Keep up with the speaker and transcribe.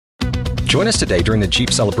Join us today during the Jeep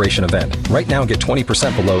Celebration event. Right now, get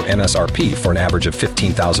 20% below MSRP for an average of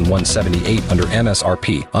 $15,178 under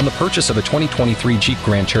MSRP on the purchase of a 2023 Jeep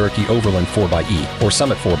Grand Cherokee Overland 4xE or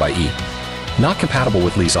Summit 4xE. Not compatible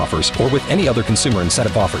with lease offers or with any other consumer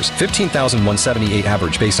incentive offers. $15,178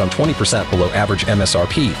 average based on 20% below average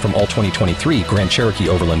MSRP from all 2023 Grand Cherokee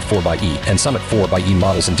Overland 4xE and Summit 4xE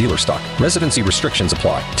models in dealer stock. Residency restrictions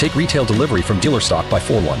apply. Take retail delivery from dealer stock by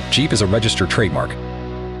 4/1. Jeep is a registered trademark.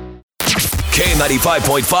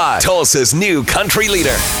 K95.5, Tulsa's new country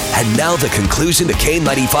leader. And now the conclusion to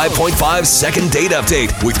K95.5's second date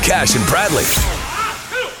update with Cash and Bradley.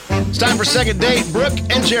 It's time for second date. Brooke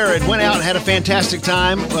and Jared went out and had a fantastic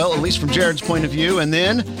time. Well, at least from Jared's point of view. And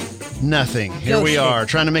then nothing. Here we are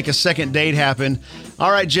trying to make a second date happen.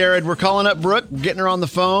 All right, Jared, we're calling up Brooke, getting her on the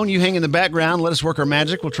phone. You hang in the background. Let us work our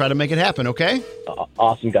magic. We'll try to make it happen, okay?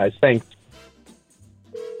 Awesome, guys. Thanks.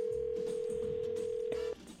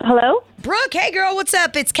 Hello? Brooke, hey girl, what's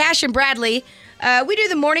up? It's Cash and Bradley. We do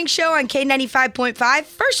the morning show on K95.5.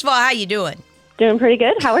 First of all, how you doing? Doing pretty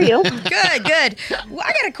good. How are you? Good. Well,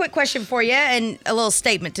 I got a quick question for you and a little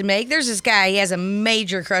statement to make. There's this guy, he has a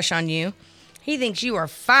major crush on you. He thinks you are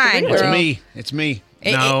fine, Really? girl. It's me.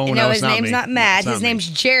 No, it's his name's not Matt. His name's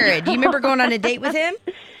Jared. Do you remember going on a date with him?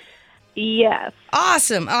 Yes.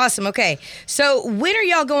 Awesome. Okay. So when are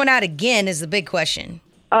y'all going out again is the big question.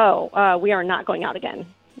 We are not going out again.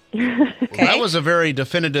 Okay. That was a very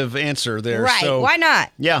definitive answer there. Right. So, why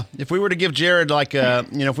not? yeah, if we were to give Jared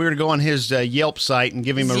if we were to go on his Yelp site and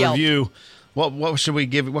give him a Yelp. review, what should we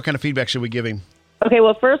give? What kind of feedback should we give him? Okay,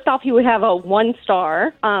 well, first off, he would have a 1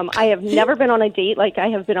 star. I have never been on a date like I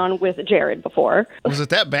have been on with Jared before. Was it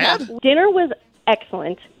that bad? Dinner was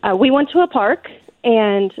excellent. We went to a park,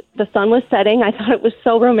 and the sun was setting. I thought it was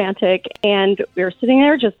so romantic, and we were sitting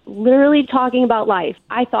there just literally talking about life.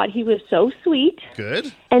 I thought he was so sweet.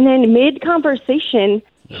 Good. And then mid-conversation,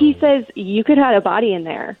 he says, you could have a body in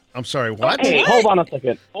there. I'm sorry, what? Hey, hold on a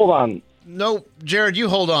second. Hold on. No, Jared, you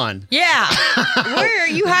hold on. Yeah. Where are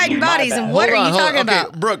you hiding bodies and what are you talking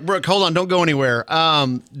about? Brooke, hold on. Don't go anywhere.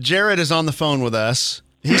 Jared is on the phone with us.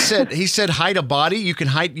 He said hide a body.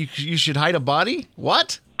 You should hide a body?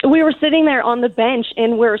 What? We were sitting there on the bench,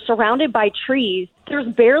 and we're surrounded by trees. There's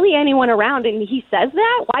barely anyone around, and he says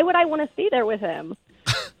that? Why would I want to stay there with him?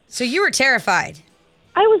 So you were terrified.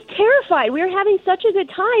 I was terrified. We were having such a good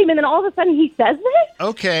time, and then all of a sudden he says this?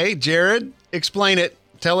 Okay, Jared, explain it.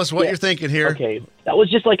 Tell us what you're thinking here. Okay, that was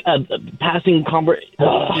just like a passing conversation.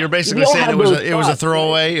 You're basically saying it was a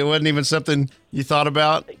throwaway. It wasn't even something you thought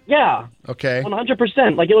about? Yeah. Okay.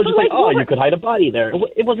 100%. Like, it was just you could hide a body there.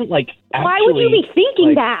 It wasn't like actually... Why would you be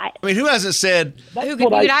thinking that? I mean, who hasn't said... You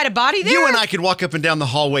could hide a body there? You and I could walk up and down the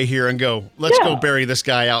hallway here and go, let's go bury this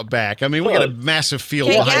guy out back. I mean, we got a massive field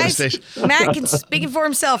behind the station. Matt can speak for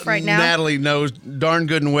himself right now. Natalie knows darn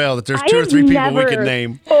good and well that there's 2 or 3 people we could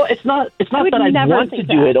name. Oh, it's not that I want to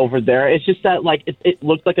do it over there. It's just that, like, it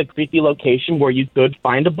looks like a creepy location where you could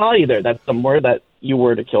find a body there. That's somewhere that you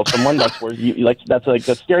were to kill someone. That's where that's like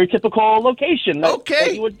the stereotypical location.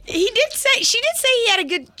 Okay. She did say she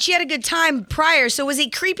had a good time prior. So was he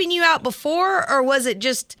creeping you out before, or was it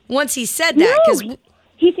just once he said that? No,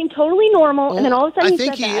 he seemed totally normal, and then all of a sudden I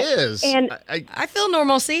think he is. And I feel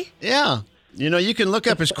normalcy. Yeah. You know, you can look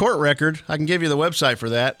up his court record. I can give you the website for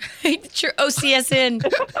that. It's your OCSN.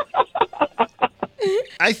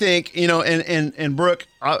 I think, and Brooke,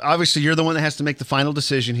 obviously you're the one that has to make the final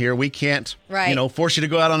decision here. We can't, force you to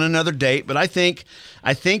go out on another date. But I think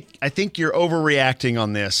you're overreacting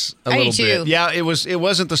on this a little bit. Yeah, it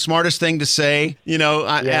wasn't the smartest thing to say.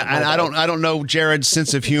 I don't know Jared's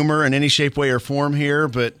sense of humor in any shape, way, or form here,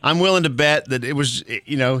 but I'm willing to bet that it was,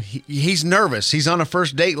 he's nervous. He's on a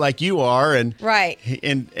first date like you are, and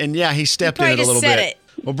he stepped in it a little bit.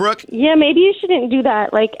 Well, Brooke? Yeah, maybe you shouldn't do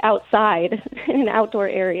that, like, outside in an outdoor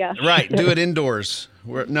area. Right, do it indoors.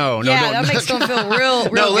 No, that makes them feel real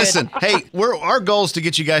No, good. Listen, hey, our goal is to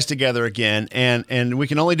get you guys together again, and we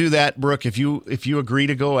can only do that, Brooke, if you agree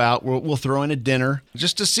to go out. We'll throw in a dinner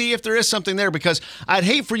just to see if there is something there, because I'd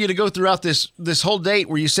hate for you to go throughout this whole date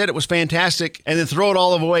where you said it was fantastic and then throw it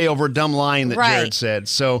all away over a dumb line that Jared said.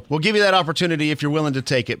 So we'll give you that opportunity if you're willing to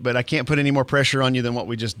take it, but I can't put any more pressure on you than what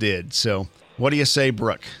we just did. So what do you say,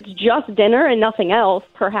 Brooke? Just dinner and nothing else,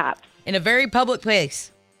 perhaps. In a very public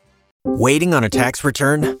place. Waiting on a tax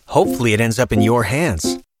return? Hopefully it ends up in your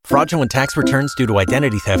hands. Fraudulent tax returns due to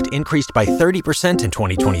identity theft increased by 30% in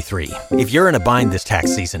 2023. If you're in a bind this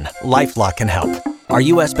tax season, LifeLock can help. Our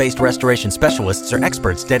U.S.-based restoration specialists are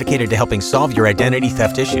experts dedicated to helping solve your identity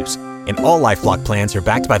theft issues. And all LifeLock plans are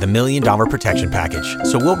backed by the $1 Million Protection Package.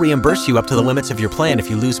 So we'll reimburse you up to the limits of your plan if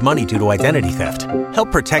you lose money due to identity theft.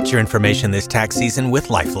 Help protect your information this tax season with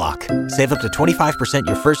LifeLock. Save up to 25%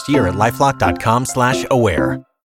 your first year at LifeLock.com/aware.